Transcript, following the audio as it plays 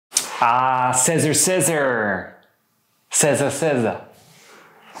Scissor.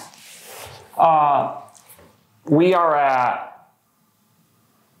 We are at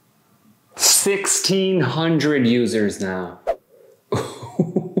 1,600 users now.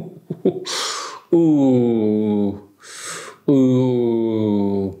 Ooh.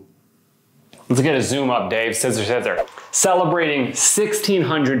 Let's get a zoom up, Dave. Scissor. Celebrating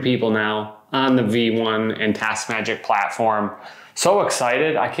 1,600 people now on the V1 and TaskMagic platform. So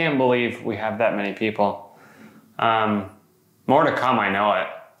excited. I can't believe we have that many people. More to come, I know it.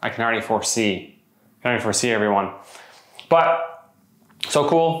 I can already foresee everyone. But so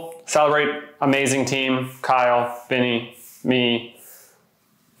cool. Celebrate. Amazing team. Kyle, Vinny, me,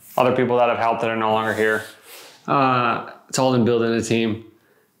 other people that have helped that are no longer here. It's all in building a team.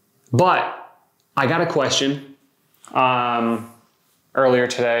 But I got a question earlier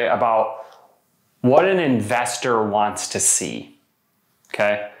today about what an investor wants to see,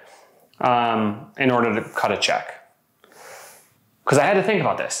 okay, in order to cut a check. Because I had to think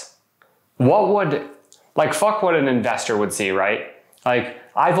about this. Fuck what an investor would see, right? Like,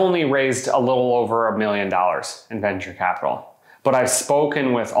 I've only raised a little over $1 million in venture capital, but I've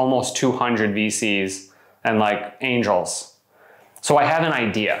spoken with almost 200 VCs and like angels. So I have an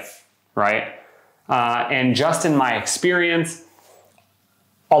idea, right? And just in my experience,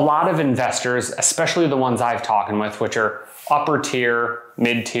 a lot of investors, especially the ones I've talked with, which are upper tier,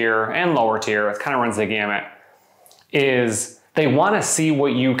 mid tier, and lower tier, it kind of runs the gamut, is they want to see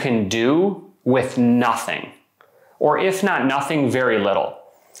what you can do with nothing. Or if not nothing, very little.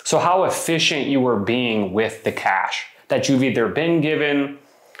 So how efficient you are being with the cash that you've either been given,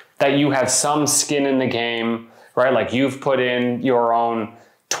 that you have some skin in the game, right? Like you've put in your own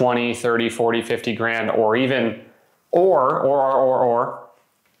 20, 30, 40, 50 grand, or even, or,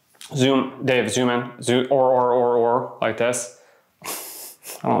 zoom, Dave, zoom in, or, like this.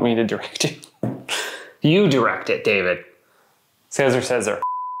 I don't mean to direct you. You direct it, David. Scissor.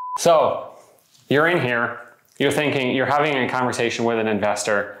 So you're in here, you're thinking, you're having a conversation with an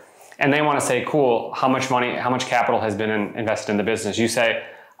investor, and they want to say, cool, how much money, how much capital has been invested in the business? You say,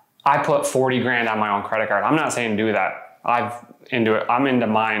 I put 40 grand on my own credit card. I'm not saying do that. I'm into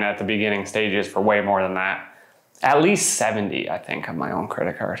mine at the beginning stages for way more than that. At least 70, I think, on my own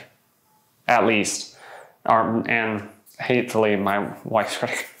credit card. At least. And hatefully, my wife's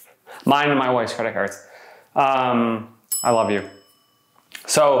credit card. Mine and my wife's credit cards. I love you.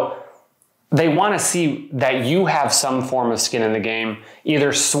 So they want to see that you have some form of skin in the game,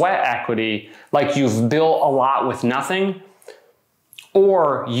 either sweat equity, like you've built a lot with nothing,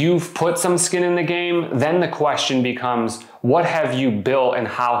 or you've put some skin in the game. Then the question becomes, what have you built and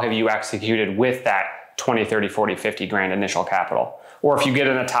how have you executed with that 20, 30, 40, 50 grand initial capital? Or if you get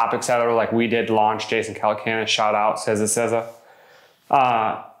in a top accelerator like we did launch, Jason Calacanis, shout out, SZA.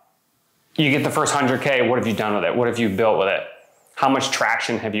 You get the first 100K, what have you done with it? What have you built with it? How much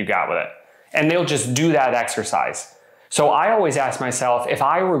traction have you got with it? And they'll just do that exercise. So I always ask myself, if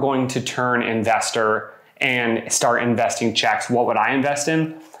I were going to turn investor and start investing checks, what would I invest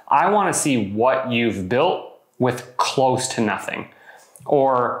in? I want to see what you've built with close to nothing.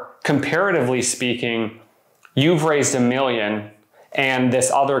 Or comparatively speaking, you've raised $1 million and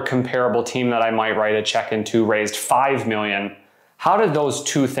this other comparable team that I might write a check into raised $5 million. How did those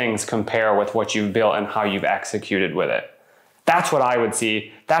two things compare with what you've built and how you've executed with it? That's what I would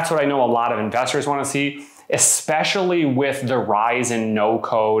see. That's what I know a lot of investors want to see, especially with the rise in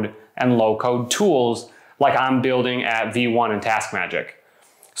no-code and low-code tools like I'm building at V1 and TaskMagic.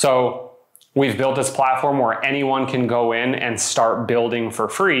 So we've built this platform where anyone can go in and start building for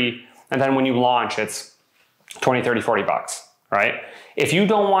free. And then when you launch, it's 20, 30, 40 bucks, right? If you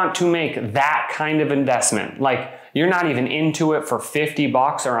don't want to make that kind of investment, like you're not even into it for 50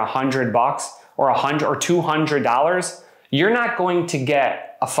 bucks or 100 bucks or $100 or $200, you're not going to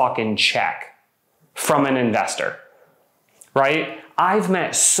get a fucking check from an investor, right? I've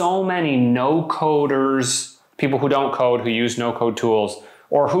met so many no-coders, people who don't code, who use no-code tools,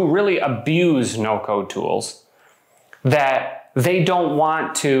 or who really abuse no-code tools, that they don't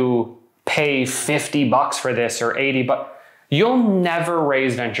want to pay 50 bucks for this or 80 bucks. You'll never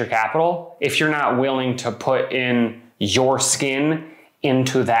raise venture capital if you're not willing to put in your skin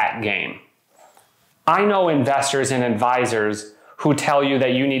into that game. I know investors and advisors who tell you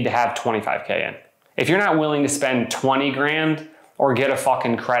that you need to have 25K in. If you're not willing to spend 20 grand or get a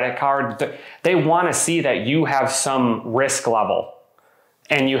fucking credit card, they want to see that you have some risk level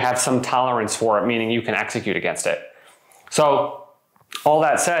and you have some tolerance for it, meaning you can execute against it. So all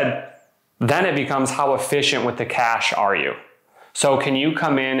that said, then it becomes how efficient with the cash are you? So can you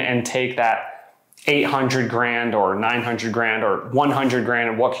come in and take that 800 grand or 900 grand or 100 grand,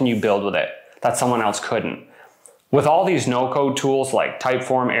 and what can you build with it that someone else couldn't? With all these no-code tools like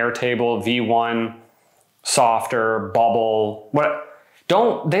Typeform, Airtable, V1, Softer, Bubble,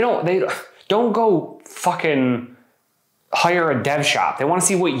 don't go fucking hire a dev shop. They want to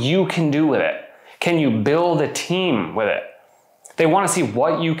see what you can do with it. Can you build a team with it? They want to see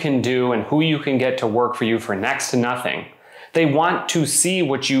what you can do and who you can get to work for you for next to nothing. They want to see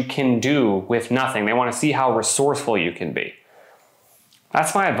what you can do with nothing. They want to see how resourceful you can be.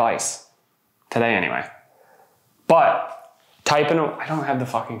 That's my advice. Today anyway. But typing, I don't have the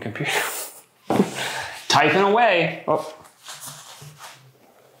fucking computer. Typing away. Oh.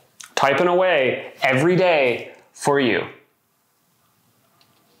 Typing away every day for you.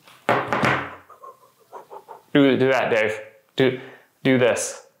 Do that, Dave. Do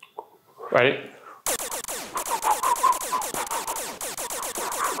this. Ready?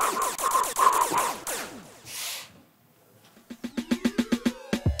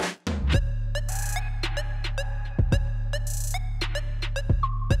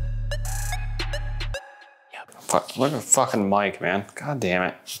 Look at fucking Mike, man. God damn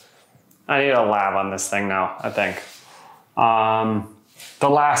it. I need a lab on this thing now, I think. The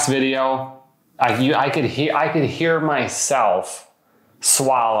last video, I could hear myself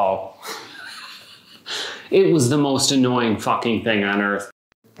swallow. It was the most annoying fucking thing on earth.